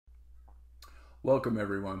Welcome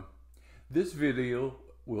everyone. This video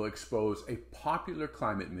will expose a popular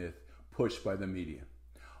climate myth pushed by the media.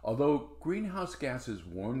 Although greenhouse gases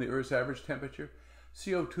warm the Earth's average temperature,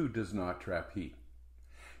 CO2 does not trap heat.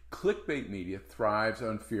 Clickbait media thrives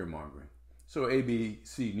on fearmongering. So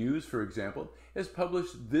ABC News, for example, has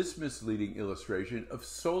published this misleading illustration of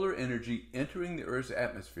solar energy entering the Earth's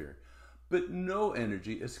atmosphere, but no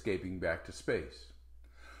energy escaping back to space.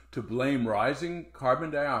 To blame rising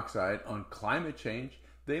carbon dioxide on climate change,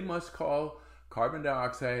 they must call carbon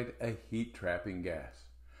dioxide a heat-trapping gas.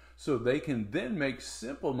 So they can then make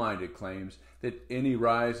simple-minded claims that any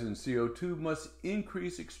rise in CO2 must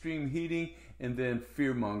increase extreme heating and then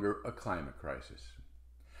fearmonger a climate crisis.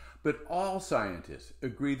 But all scientists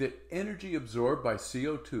agree that energy absorbed by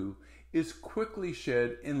CO2 is quickly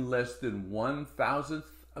shed in less than 1,000th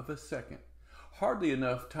of a second. Hardly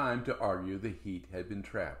enough time to argue the heat had been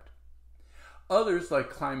trapped. Others, like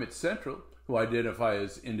Climate Central, who identify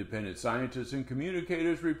as independent scientists and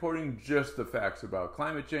communicators reporting just the facts about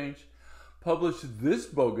climate change, published this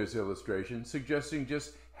bogus illustration suggesting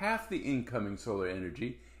just half the incoming solar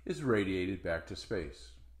energy is radiated back to space.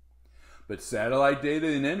 But satellite data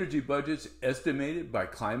and energy budgets estimated by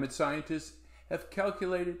climate scientists have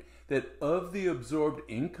calculated that of the absorbed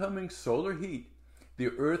incoming solar heat, the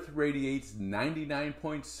Earth radiates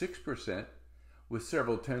 99.6%, with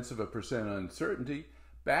several tenths of a percent uncertainty,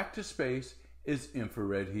 back to space as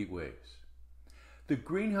infrared heat waves. The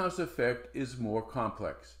greenhouse effect is more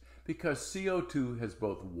complex because CO2 has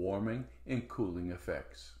both warming and cooling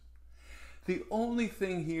effects. The only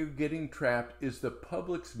thing here getting trapped is the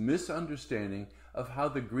public's misunderstanding of how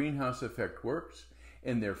the greenhouse effect works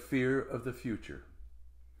and their fear of the future.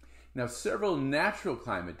 Now, several natural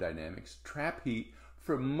climate dynamics trap heat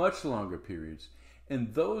for much longer periods,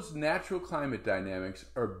 and those natural climate dynamics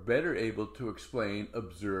are better able to explain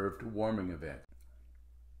observed warming events.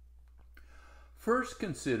 First,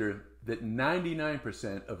 consider that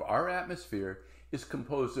 99% of our atmosphere is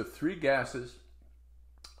composed of three gases: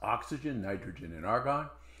 oxygen, nitrogen, and argon,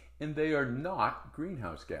 and they are not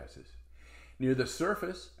greenhouse gases. Near the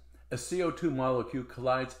surface, a CO2 molecule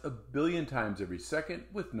collides 1 billion times every second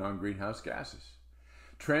with non-greenhouse gases,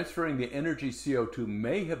 transferring the energy CO2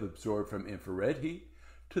 may have absorbed from infrared heat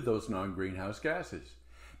to those non-greenhouse gases.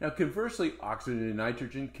 Now, conversely, oxygen and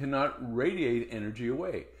nitrogen cannot radiate energy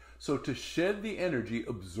away. So to shed the energy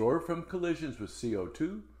absorbed from collisions with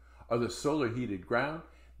CO2 or the solar heated ground,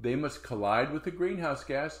 they must collide with the greenhouse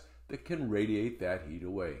gas that can radiate that heat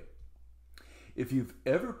away. If you've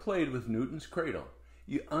ever played with Newton's cradle,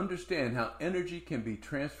 you understand how energy can be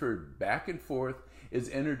transferred back and forth as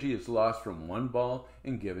energy is lost from one ball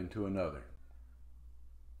and given to another.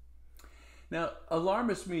 Now,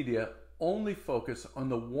 alarmist media only focus on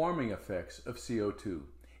the warming effects of CO2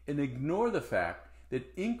 and ignore the fact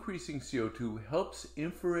that increasing CO2 helps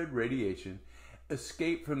infrared radiation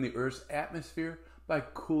escape from the Earth's atmosphere by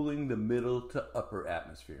cooling the middle to upper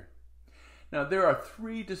atmosphere. Now, there are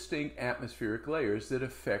three distinct atmospheric layers that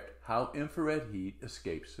affect how infrared heat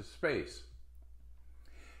escapes to space.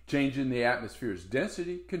 Change in the atmosphere's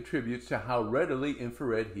density contributes to how readily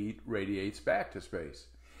infrared heat radiates back to space.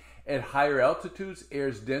 At higher altitudes,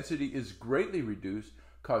 air's density is greatly reduced,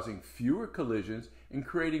 causing fewer collisions and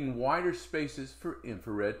creating wider spaces for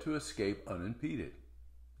infrared to escape unimpeded.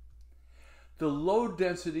 The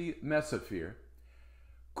low-density mesosphere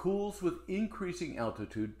cools with increasing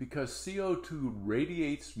altitude because CO2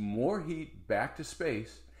 radiates more heat back to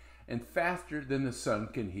space and faster than the sun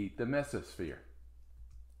can heat the mesosphere.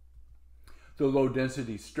 The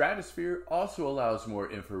low-density stratosphere also allows more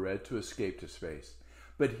infrared to escape to space,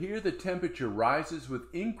 but here the temperature rises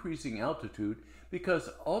with increasing altitude because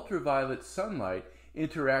ultraviolet sunlight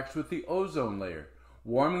interacts with the ozone layer,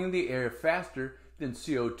 warming the air faster than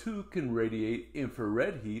CO2 can radiate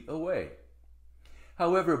infrared heat away.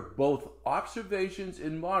 However, both observations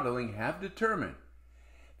and modeling have determined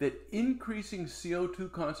that increasing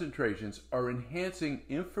CO2 concentrations are enhancing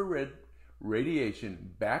infrared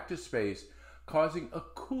radiation back to space, causing a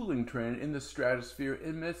cooling trend in the stratosphere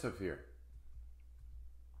and mesosphere.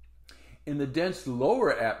 In the dense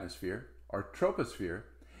lower atmosphere, or troposphere,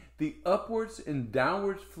 the upwards and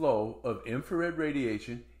downwards flow of infrared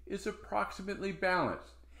radiation is approximately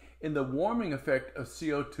balanced, and the warming effect of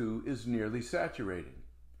CO2 is nearly saturated.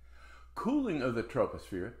 Cooling of the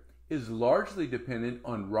troposphere is largely dependent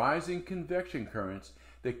on rising convection currents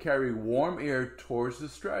that carry warm air towards the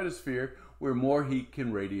stratosphere, where more heat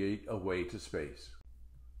can radiate away to space.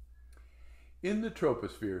 In the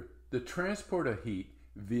troposphere, the transport of heat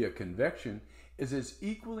via convection is as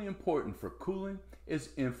equally important for cooling as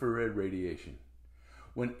infrared radiation.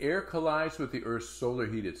 When air collides with the Earth's solar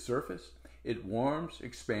heated surface, it warms,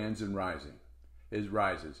 expands, and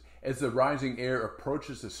rises. As the rising air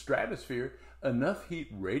approaches the stratosphere, enough heat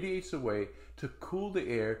radiates away to cool the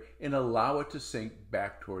air and allow it to sink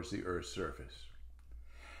back towards the Earth's surface.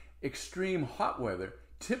 Extreme hot weather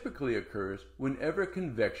typically occurs whenever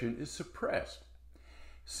convection is suppressed.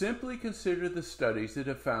 Simply consider the studies that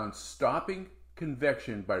have found stopping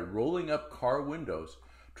convection by rolling up car windows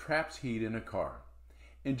traps heat in a car.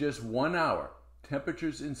 In just 1 hour,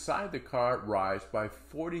 temperatures inside the car rise by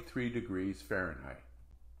 43 degrees Fahrenheit.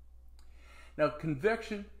 Now,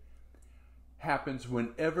 convection happens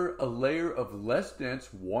whenever a layer of less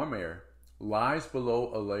dense warm air lies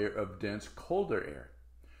below a layer of dense colder air.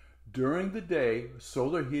 During the day,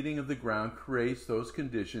 solar heating of the ground creates those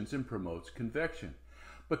conditions and promotes convection,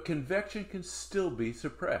 but convection can still be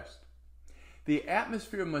suppressed. The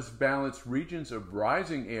atmosphere must balance regions of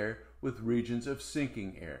rising air with regions of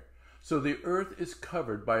sinking air, so the Earth is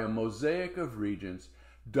covered by a mosaic of regions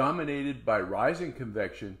dominated by rising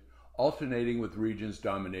convection, alternating with regions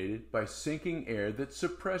dominated by sinking air that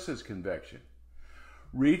suppresses convection.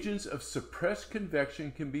 Regions of suppressed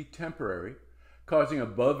convection can be temporary, causing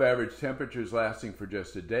above average temperatures lasting for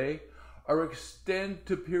just a day, or extend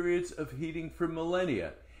to periods of heating for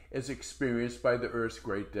millennia, as experienced by the Earth's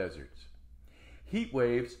great deserts. Heat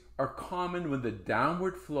waves are common when the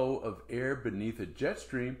downward flow of air beneath a jet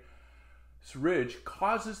stream ridge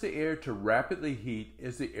causes the air to rapidly heat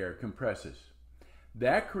as the air compresses.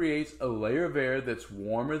 That creates a layer of air that's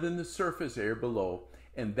warmer than the surface air below,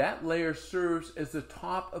 and that layer serves as the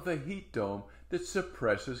top of a heat dome that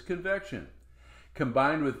suppresses convection.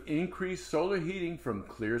 Combined with increased solar heating from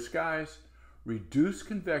clear skies, reduced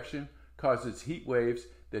convection causes heat waves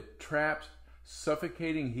that traps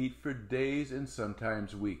suffocating heat for days and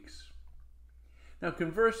sometimes weeks. Now,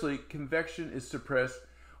 conversely, convection is suppressed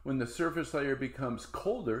when the surface layer becomes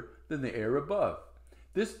colder than the air above.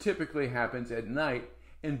 This typically happens at night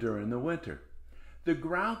and during the winter. The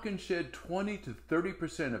ground can shed 20 to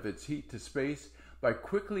 30% of its heat to space by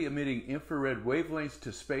quickly emitting infrared wavelengths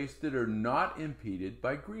to space that are not impeded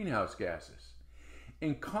by greenhouse gases.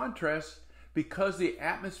 In contrast, because the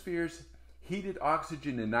atmosphere's heated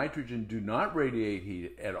oxygen and nitrogen do not radiate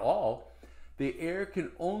heat at all, the air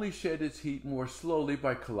can only shed its heat more slowly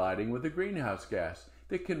by colliding with a greenhouse gas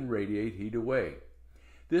that can radiate heat away.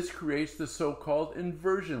 This creates the so-called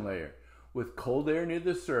inversion layer, with cold air near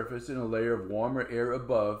the surface and a layer of warmer air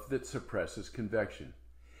above that suppresses convection.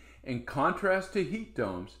 In contrast to heat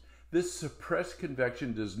domes, this suppressed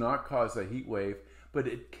convection does not cause a heat wave, but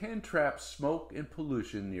it can trap smoke and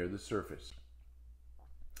pollution near the surface.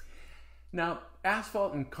 Now,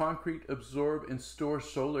 asphalt and concrete absorb and store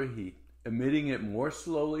solar heat, emitting it more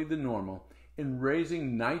slowly than normal and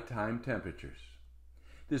raising nighttime temperatures.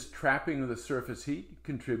 This trapping of the surface heat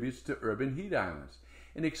contributes to urban heat islands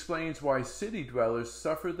and explains why city dwellers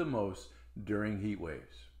suffer the most during heat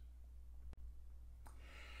waves.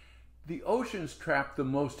 The oceans trap the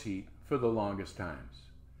most heat for the longest times.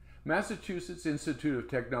 Massachusetts Institute of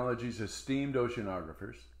Technology's esteemed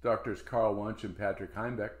oceanographers, Drs. Carl Wunsch and Patrick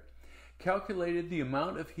Heimbeck, calculated the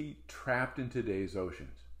amount of heat trapped in today's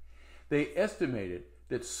oceans. They estimated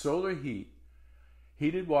that solar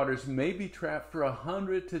heated waters may be trapped for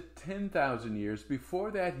 100 to 10,000 years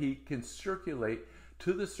before that heat can circulate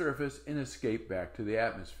to the surface and escape back to the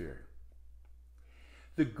atmosphere.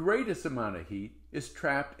 The greatest amount of heat is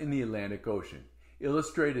trapped in the Atlantic Ocean,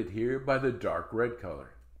 illustrated here by the dark red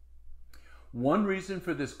color. One reason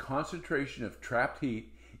for this concentration of trapped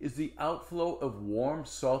heat is the outflow of warm,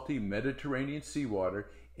 salty Mediterranean seawater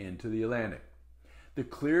into the Atlantic. The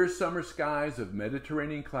clear summer skies of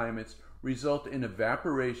Mediterranean climates result in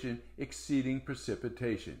evaporation exceeding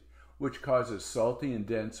precipitation, which causes salty and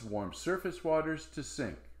dense warm surface waters to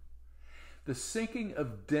sink. The sinking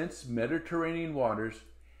of dense Mediterranean waters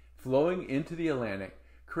flowing into the Atlantic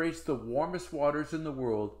creates the warmest waters in the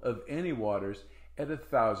world of any waters at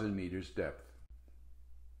 1,000 meters depth.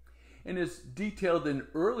 And as detailed in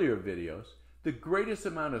earlier videos, the greatest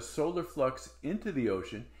amount of solar flux into the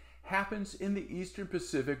ocean happens in the eastern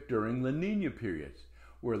Pacific during La Nina periods,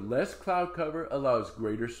 where less cloud cover allows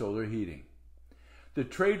greater solar heating. The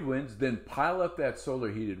trade winds then pile up that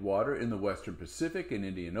solar heated water in the western Pacific and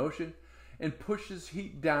Indian Ocean and pushes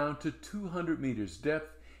heat down to 200 meters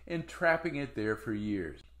depth and trapping it there for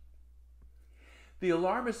years. The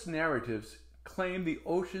alarmist narratives claim the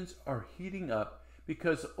oceans are heating up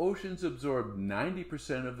because oceans absorb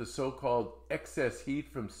 90% of the so-called excess heat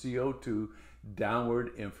from CO2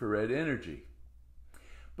 downward infrared energy.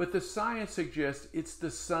 But the science suggests it's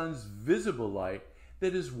the sun's visible light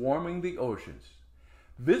that is warming the oceans.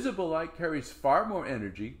 Visible light carries far more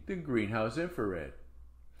energy than greenhouse infrared,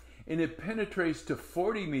 and it penetrates to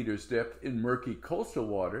 40 meters depth in murky coastal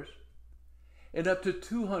waters and up to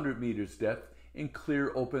 200 meters depth in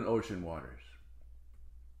clear open ocean waters.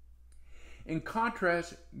 In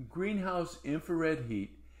contrast, greenhouse infrared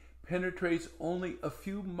heat penetrates only a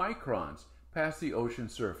few microns past the ocean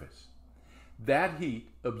surface. That heat,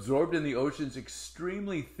 absorbed in the ocean's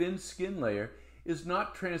extremely thin skin layer, is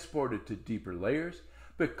not transported to deeper layers,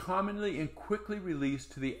 but commonly and quickly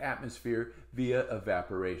released to the atmosphere via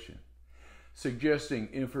evaporation, suggesting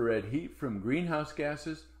infrared heat from greenhouse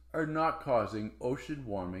gases are not causing ocean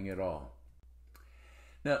warming at all.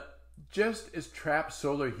 Now, just as trapped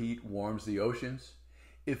solar heat warms the oceans,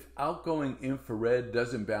 if outgoing infrared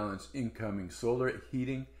doesn't balance incoming solar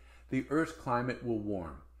heating, the Earth's climate will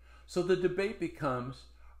warm. So the debate becomes,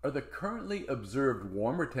 are the currently observed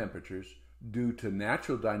warmer temperatures due to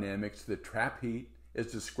natural dynamics that trap heat,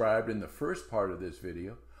 as described in the first part of this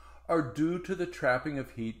video, or due to the trapping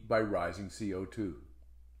of heat by rising CO2?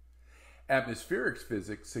 Atmospheric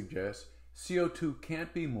physics suggests CO2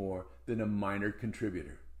 can't be more than a minor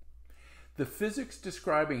contributor. The physics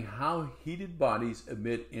describing how heated bodies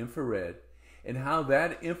emit infrared and how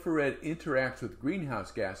that infrared interacts with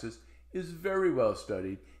greenhouse gases is very well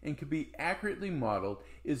studied and can be accurately modeled,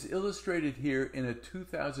 is illustrated here in a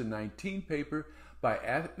 2019 paper by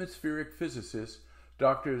atmospheric physicists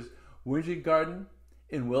Drs. Wingegarden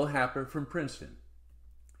and Will Happer from Princeton.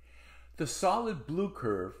 The solid blue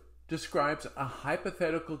curve describes a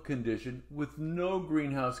hypothetical condition with no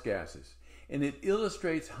greenhouse gases, and it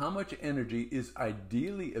illustrates how much energy is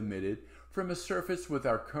ideally emitted from a surface with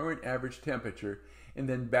our current average temperature and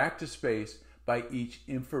then back to space by each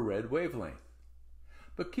infrared wavelength.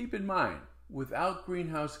 But keep in mind, without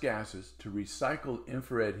greenhouse gases to recycle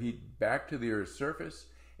infrared heat back to the Earth's surface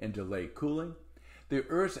and delay cooling, the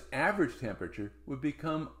Earth's average temperature would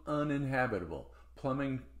become uninhabitable,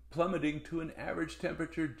 plummeting to an average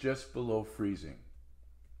temperature just below freezing.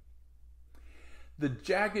 The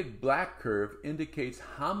jagged black curve indicates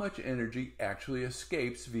how much energy actually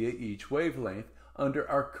escapes via each wavelength under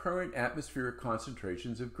our current atmospheric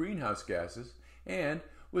concentrations of greenhouse gases and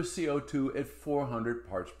with CO2 at 400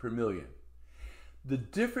 parts per million. The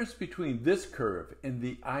difference between this curve and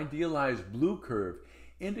the idealized blue curve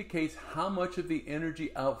indicates how much of the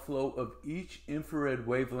energy outflow of each infrared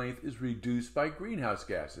wavelength is reduced by greenhouse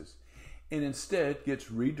gases and instead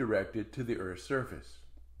gets redirected to the Earth's surface.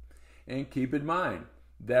 And keep in mind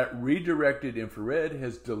that redirected infrared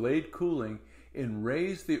has delayed cooling and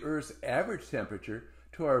raised the Earth's average temperature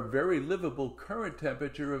to our very livable current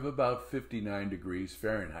temperature of about 59 degrees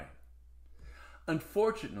Fahrenheit.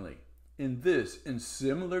 Unfortunately, in this and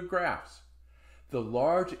similar graphs, the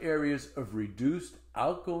large areas of reduced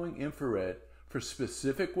outgoing infrared for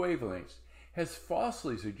specific wavelengths has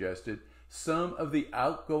falsely suggested some of the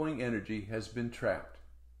outgoing energy has been trapped.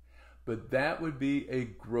 But that would be a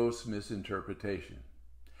gross misinterpretation.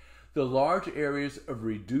 The large areas of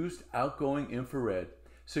reduced outgoing infrared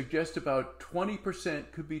suggest about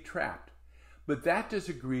 20% could be trapped, but that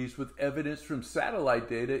disagrees with evidence from satellite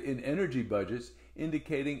data in energy budgets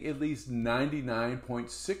indicating at least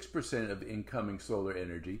 99.6% of incoming solar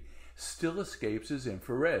energy still escapes as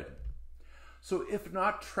infrared. So if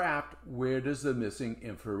not trapped, where does the missing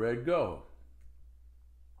infrared go?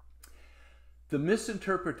 The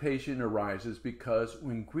misinterpretation arises because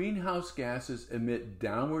when greenhouse gases emit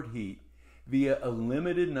downward heat via a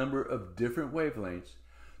limited number of different wavelengths,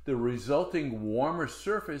 the resulting warmer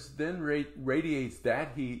surface then radiates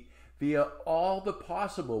that heat via all the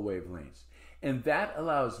possible wavelengths, and that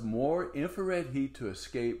allows more infrared heat to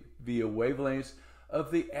escape via wavelengths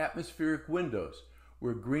of the atmospheric windows,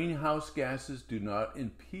 where greenhouse gases do not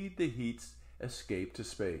impede the heat's escape to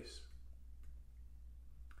space.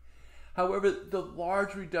 However, the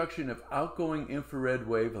large reduction of outgoing infrared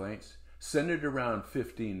wavelengths, centered around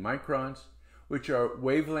 15 microns, which are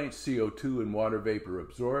wavelengths CO2 and water vapor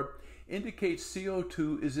absorb, indicates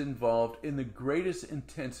CO2 is involved in the greatest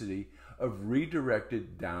intensity of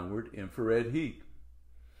redirected downward infrared heat.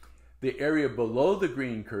 The area below the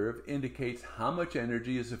green curve indicates how much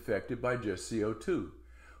energy is affected by just CO2,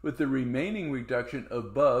 with the remaining reduction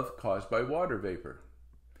above caused by water vapor.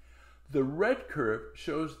 The red curve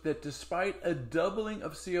shows that despite a doubling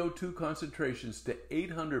of CO2 concentrations to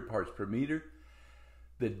 800 parts per meter,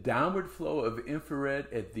 the downward flow of infrared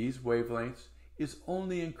at these wavelengths is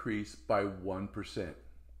only increased by 1%.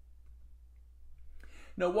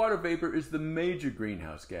 Now, water vapor is the major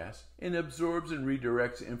greenhouse gas and absorbs and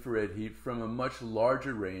redirects infrared heat from a much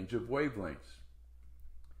larger range of wavelengths.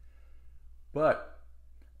 But,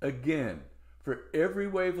 again, For every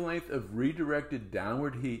wavelength of redirected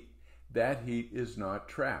downward heat, that heat is not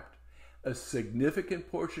trapped. A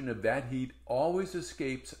significant portion of that heat always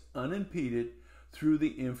escapes unimpeded through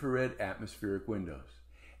the infrared atmospheric windows.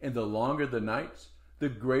 And the longer the nights, the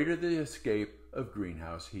greater the escape of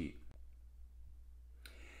greenhouse heat.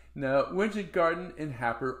 Now, Wijngaarden and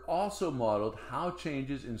Happer also modeled how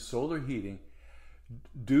changes in solar heating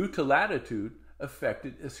due to latitude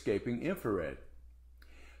affected escaping infrared.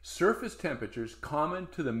 Surface temperatures common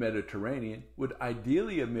to the Mediterranean would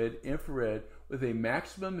ideally emit infrared with a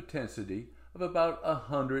maximum intensity of about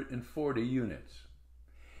 140 units.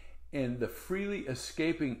 And the freely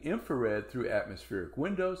escaping infrared through atmospheric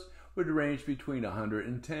windows would range between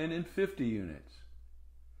 110 and 50 units.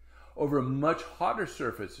 Over much hotter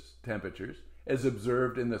surface temperatures, as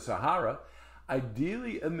observed in the Sahara,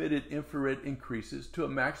 ideally emitted infrared increases to a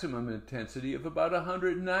maximum intensity of about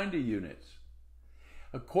 190 units.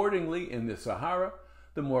 Accordingly, in the Sahara,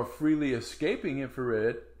 the more freely escaping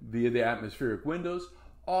infrared via the atmospheric windows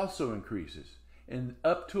also increases, and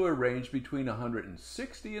up to a range between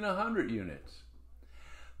 160 and 100 units.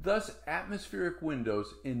 Thus, atmospheric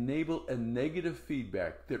windows enable a negative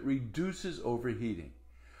feedback that reduces overheating.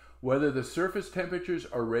 Whether the surface temperatures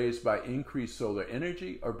are raised by increased solar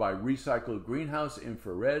energy or by recycled greenhouse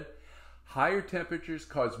infrared, higher temperatures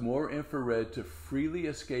cause more infrared to freely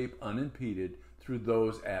escape unimpeded through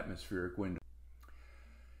those atmospheric windows.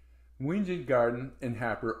 Wijngaarden and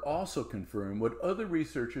Happer also confirmed what other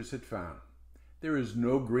researchers had found. There is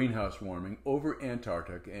no greenhouse warming over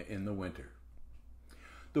Antarctica in the winter.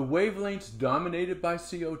 The wavelengths dominated by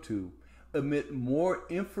CO2 emit more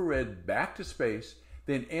infrared back to space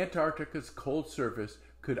than Antarctica's cold surface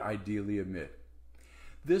could ideally emit.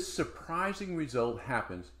 This surprising result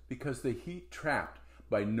happens because the heat trapped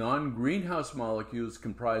by non-greenhouse molecules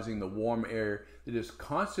comprising the warm air that is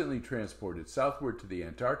constantly transported southward to the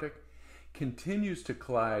Antarctic continues to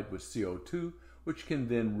collide with CO2, which can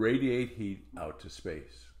then radiate heat out to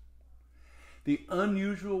space. The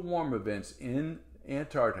unusual warm events in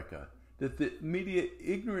Antarctica that the media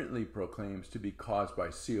ignorantly proclaims to be caused by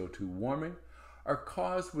CO2 warming are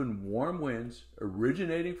caused when warm winds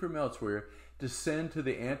originating from elsewhere descend to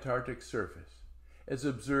the Antarctic surface, as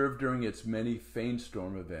observed during its many feigned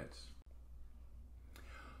storm events.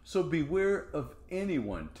 So beware of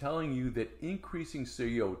anyone telling you that increasing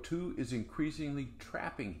CO2 is increasingly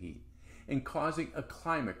trapping heat and causing a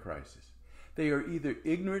climate crisis. They are either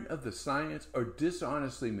ignorant of the science or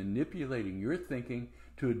dishonestly manipulating your thinking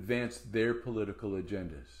to advance their political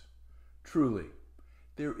agendas. Truly,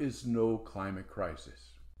 there is no climate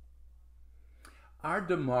crisis. Our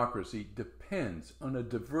democracy depends on a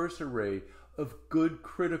diverse array of good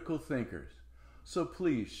critical thinkers. So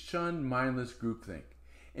please shun mindless groupthink.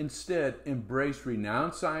 Instead, embrace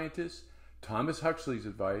renowned scientists Thomas Huxley's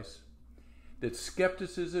advice that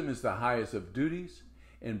skepticism is the highest of duties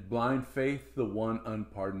and blind faith the one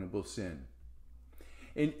unpardonable sin.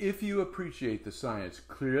 And if you appreciate the science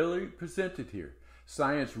clearly presented here,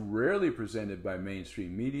 science rarely presented by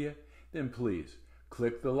mainstream media, then please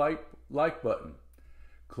click the like button,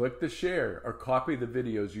 click the share, or copy the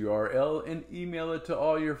video's URL and email it to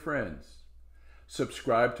all your friends.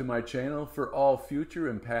 Subscribe to my channel for all future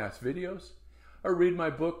and past videos, or read my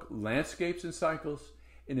book, Landscapes and Cycles,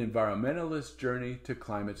 An Environmentalist Journey to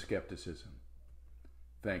Climate Skepticism.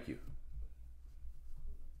 Thank you.